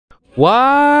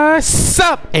What's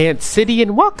up, Ant City,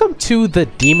 and welcome to the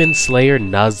Demon Slayer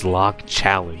Nuzlocke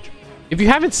challenge. If you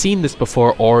haven't seen this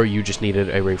before or you just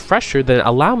needed a refresher, then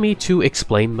allow me to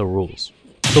explain the rules.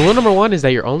 So rule number one is that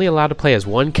you're only allowed to play as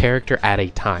one character at a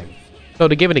time. So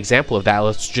to give an example of that,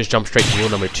 let's just jump straight to rule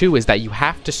number two, is that you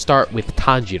have to start with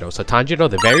Tanjiro. So Tanjiro,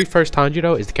 the very first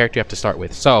Tanjiro, is the character you have to start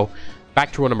with. So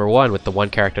back to rule number one with the one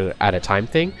character at a time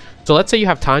thing. So let's say you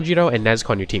have Tanjiro and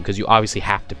Nezuko on your team, because you obviously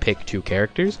have to pick two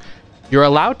characters. You're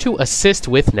allowed to assist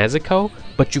with Nezuko,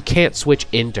 but you can't switch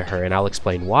into her, and I'll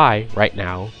explain why right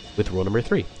now with rule number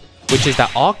three, which is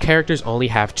that all characters only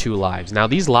have 2 lives. Now,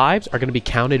 these lives are going to be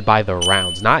counted by the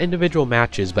rounds, not individual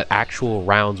matches, but actual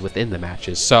rounds within the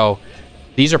matches. So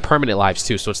these are permanent lives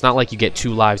too, so it's not like you get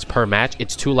 2 lives per match,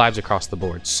 it's 2 lives across the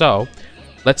board. So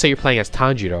let's say you're playing as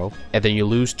Tanjiro, and then you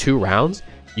lose 2 rounds,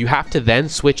 you have to then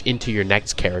switch into your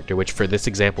next character, which for this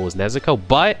example is Nezuko,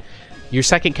 but your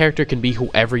second character can be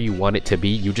whoever you want it to be.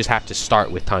 You just have to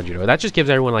start with Tanjiro. That just gives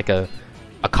everyone like a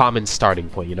common starting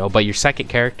point, you know, but your second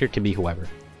character can be whoever.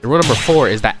 And rule number 4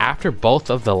 is that after both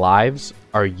of the lives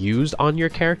are used on your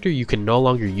character, you can no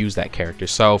longer use that character.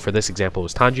 So for this example, it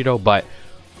was Tanjiro, but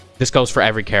this goes for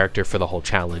every character for the whole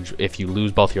challenge. If you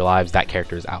lose both your lives, that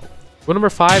character is out. Rule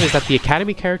number 5 is that the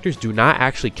Academy characters do not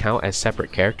actually count as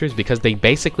separate characters because they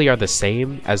basically are the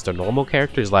same as the normal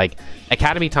characters. Like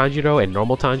Academy Tanjiro and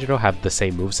normal Tanjiro have the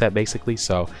same moveset basically,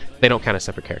 so they don't count as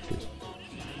separate characters.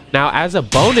 Now, as a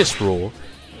bonus rule,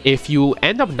 if you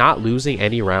end up not losing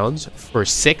any rounds for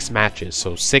 6 matches,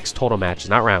 so 6 total matches,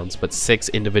 not rounds, but 6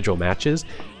 individual matches,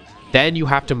 then you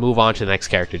have to move on to the next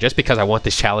character. Just because I want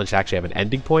this challenge to actually have an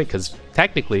ending point, because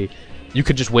technically you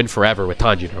could just win forever with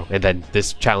Tanjiro, and then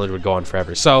this challenge would go on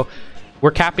forever. So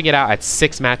we're capping it out at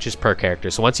 6 matches per character.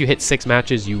 So once you hit 6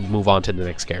 matches, you move on to the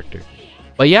next character.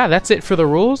 But yeah, that's it for the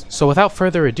rules. So without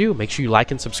further ado, make sure you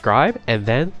like and subscribe, and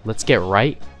then let's get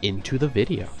right into the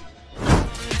video.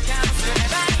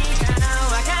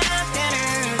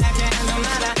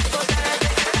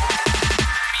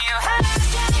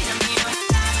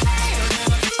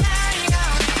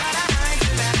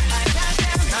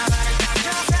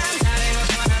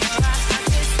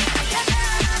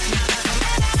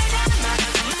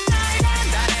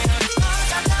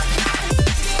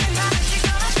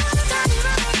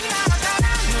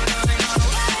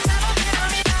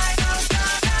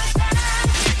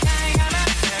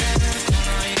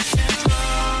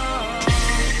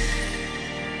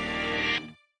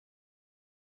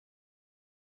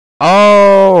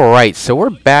 Alright, so we're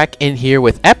back in here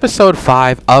with episode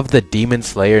 5 of the Demon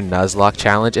Slayer Nuzlocke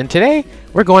challenge, and today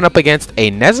we're going up against a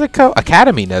Nezuko,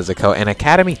 Academy Nezuko, and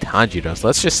Academy Tanjiro. So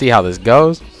let's just see how this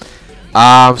goes.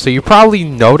 So you're probably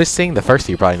noticing, the first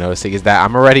thing you're probably noticing is that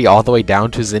I'm already all the way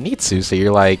down to Zenitsu, so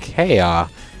you're like, hey, what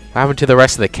happened to the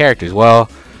rest of the characters? Well,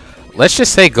 let's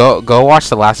just say go watch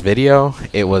the last video.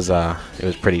 It was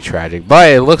pretty tragic,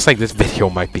 but it looks like this video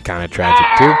might be kind of tragic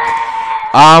too.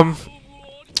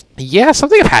 Yeah,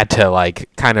 something I've had to like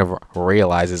kind of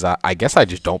realize is I guess I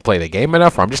just don't play the game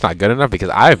enough, or I'm just not good enough, because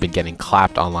I've been getting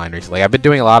clapped online recently. I've been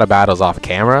doing a lot of battles off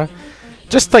camera,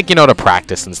 just like, you know, to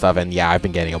practice and stuff, and yeah, I've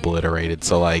been getting obliterated.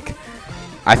 So like,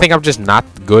 I think I'm just not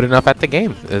good enough at the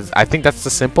game. I think that's the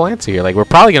simple answer here. Like, we're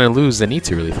probably gonna lose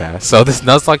Zenitsu really fast, so this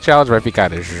Nuzlocke challenge might be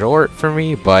kind of short for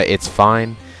me, but it's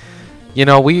fine. You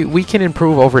know, we can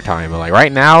improve over time. Like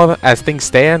right now, as things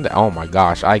stand, oh my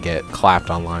gosh, I get clapped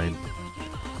online.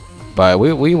 But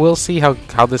we will see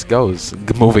how this goes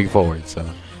moving forward. So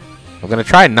I'm going to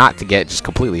try not to get just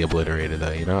completely obliterated,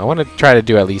 though, you know. I want to try to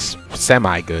do at least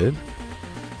semi-good.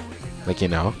 Like, you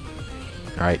know.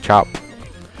 Alright, chop.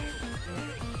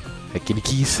 Like, kitty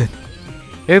keys.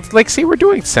 It's like, see, we're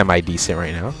doing semi-decent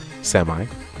right now. Semi.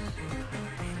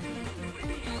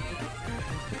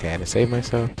 Okay, I had to save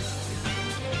myself.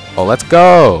 Oh, let's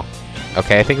go!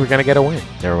 Okay, I think we're going to get a win.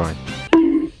 Never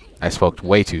mind. I spoke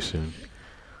way too soon.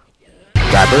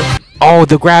 Grabber. Oh,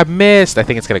 the grab missed. I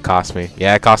think it's gonna cost me.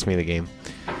 Yeah, it cost me the game.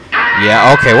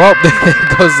 Yeah, okay, well, there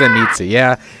goes Zenitsu.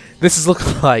 Yeah, this is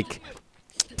looking like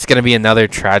it's gonna be another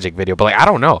tragic video, but like, I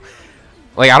don't know.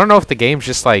 Like, I don't know if the game's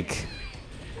just like,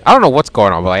 I don't know what's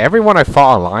going on, but like, everyone I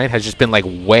fought online has just been like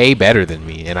way better than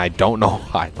me, and I don't know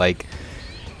why. Like,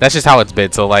 that's just how it's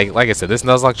been. So like I said, this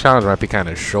Nuzlocke challenge might be kind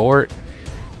of short,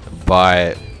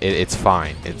 but it's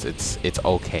fine. It's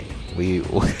okay.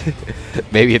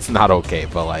 Maybe it's not okay,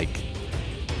 but like,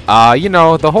 you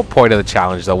know, the whole point of the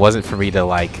challenge though wasn't for me to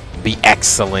like be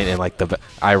excellent and like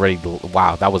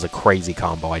wow, that was a crazy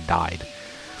combo. I died.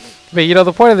 But you know,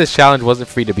 the point of this challenge wasn't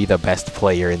for me to be the best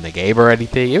player in the game or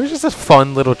anything. It was just a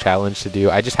fun little challenge to do.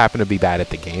 I just happen to be bad at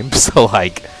the game, so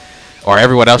like, or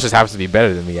everyone else just happens to be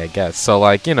better than me, I guess. So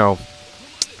like, you know,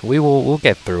 we'll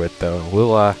get through it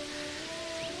though.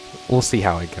 We'll see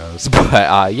how it goes.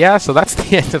 But yeah, so that's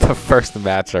the end of the first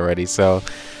match already. So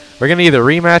we're gonna either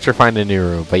rematch or find a new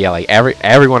room. But yeah, like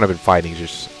everyone I've been fighting is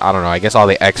just, I don't know. I guess all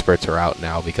the experts are out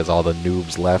now because all the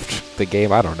noobs left the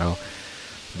game. I don't know.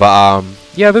 But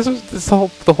yeah,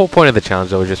 the whole point of the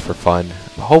challenge though was just for fun.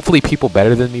 Hopefully people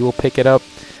better than me will pick it up,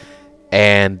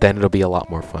 and then it'll be a lot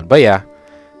more fun. But yeah.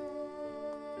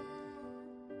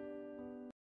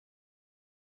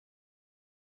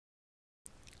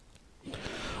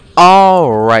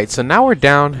 Alright, so now we're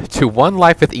down to 1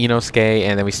 life with Inosuke,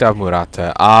 and then we still have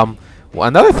Murata. Well,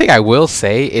 another thing I will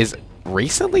say is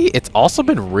recently it's also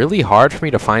been really hard for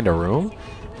me to find a room.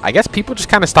 I guess people just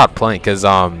kind of stopped playing because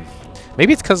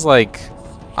maybe it's because like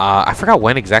I forgot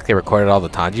when exactly I recorded all the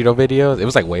Tanjiro videos. It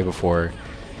was like way before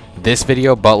this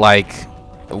video, but like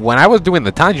when I was doing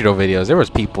the Tanjiro videos, there was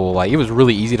people, like, it was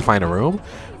really easy to find a room.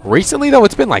 Recently though,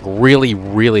 it's been like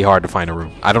really hard to find a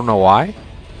room. I don't know why.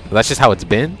 That's just how it's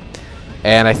been,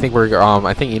 and I think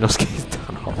I think Inosuke's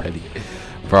done already,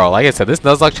 bro. Like I said, this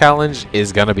Nuzlocke challenge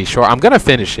is gonna be short. I'm gonna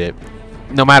finish it,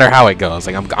 no matter how it goes.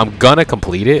 Like I'm gonna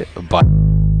complete it, but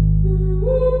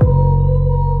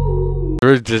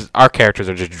our characters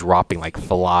are just dropping like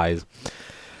flies.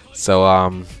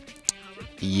 So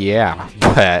yeah,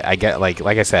 but I get like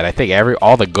I said, I think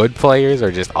all the good players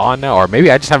are just on now, or maybe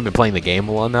I just haven't been playing the game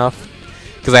well enough.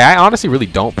 Because I honestly really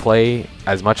don't play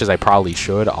as much as I probably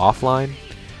should offline.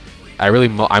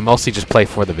 I mostly just play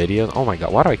for the videos. Oh my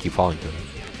god, why do I keep falling to it?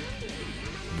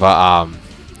 But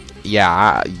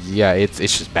yeah, yeah, it's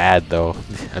just bad though.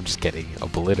 I'm just getting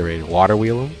obliterated. Water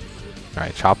wheel him. All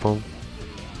right, chop him.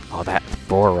 Oh, that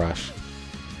boar rush.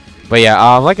 But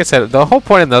yeah, like I said, the whole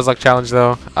point of the Nuzlocke challenge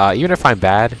though, even if I'm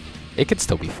bad, it could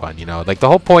still be fun. You know, like the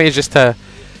whole point is just to,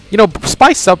 you know,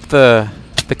 spice up the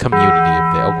community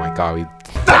a bit. Oh my god,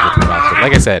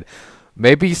 like I said,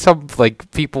 maybe some like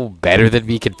people better than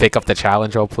me can pick up the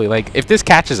challenge. Hopefully, like if this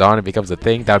catches on and becomes a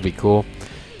thing, that'd be cool.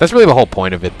 That's really the whole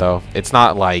point of it, though. It's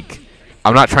not like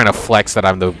I'm not trying to flex that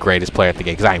I'm the greatest player at the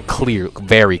game, because I am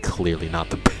very clearly not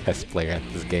the best player at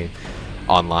this game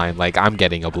online. Like I'm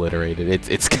getting obliterated.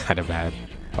 It's kind of bad.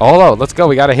 Oh, let's go.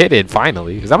 We got a hit in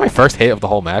finally. Is that my first hit of the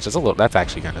whole match? That's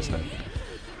actually kind of sad.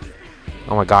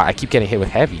 Oh my god, I keep getting hit with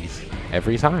heavies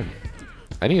every time.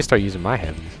 I need to start using my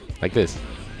heavies. Like this.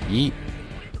 Yeet.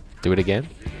 Do it again.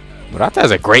 Murata has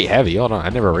a great heavy. Hold on. I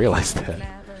never realized that.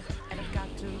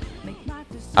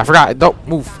 I forgot. Don't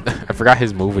move. I forgot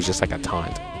his move was just like a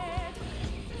taunt.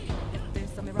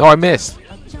 No, I missed.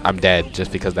 I'm dead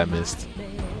just because that missed.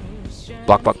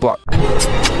 Block, block, block.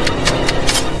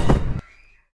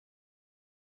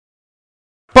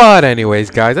 But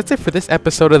anyways, guys, that's it for this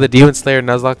episode of the Demon Slayer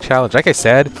Nuzlocke Challenge. Like I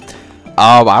said,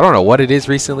 I don't know what it is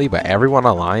recently, but everyone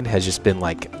online has just been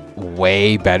like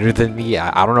way better than me.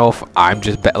 I don't know if I'm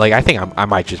just like, I think I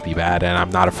might just be bad, and I'm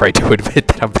not afraid to admit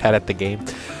that I'm bad at the game.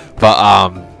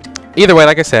 But either way,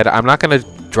 like I said, I'm not gonna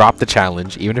drop the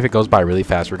challenge even if it goes by really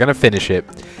fast. We're gonna finish it,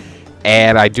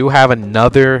 and I do have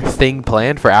another thing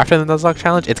planned for after the Nuzlocke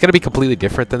challenge. It's gonna be completely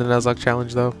different than the Nuzlocke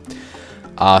challenge though,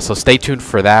 so stay tuned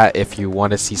for that if you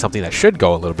want to see something that should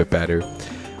go a little bit better.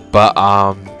 But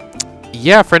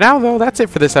yeah, for now though, that's it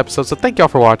for this episode. So thank y'all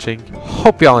for watching.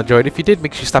 Hope y'all enjoyed. If you did,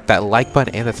 make sure you slap that like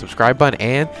button and that subscribe button,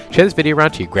 and share this video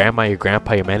around to your grandma, your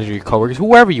grandpa, your manager, your coworkers,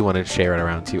 whoever you want to share it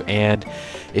around to. And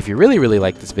if you really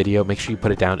like this video, make sure you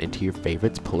put it down into your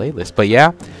favorites playlist. But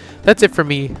yeah, that's it for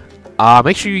me.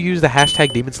 Make sure you use the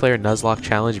hashtag Demon Slayer Nuzlocke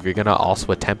Challenge if you're gonna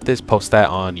also attempt this. Post that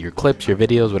on your clips, your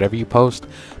videos, whatever you post.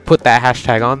 Put that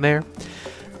hashtag on there.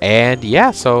 And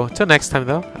yeah, so until next time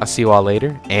though, I'll see you all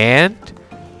later, and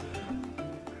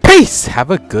peace.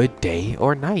 Have a good day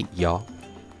or night, y'all.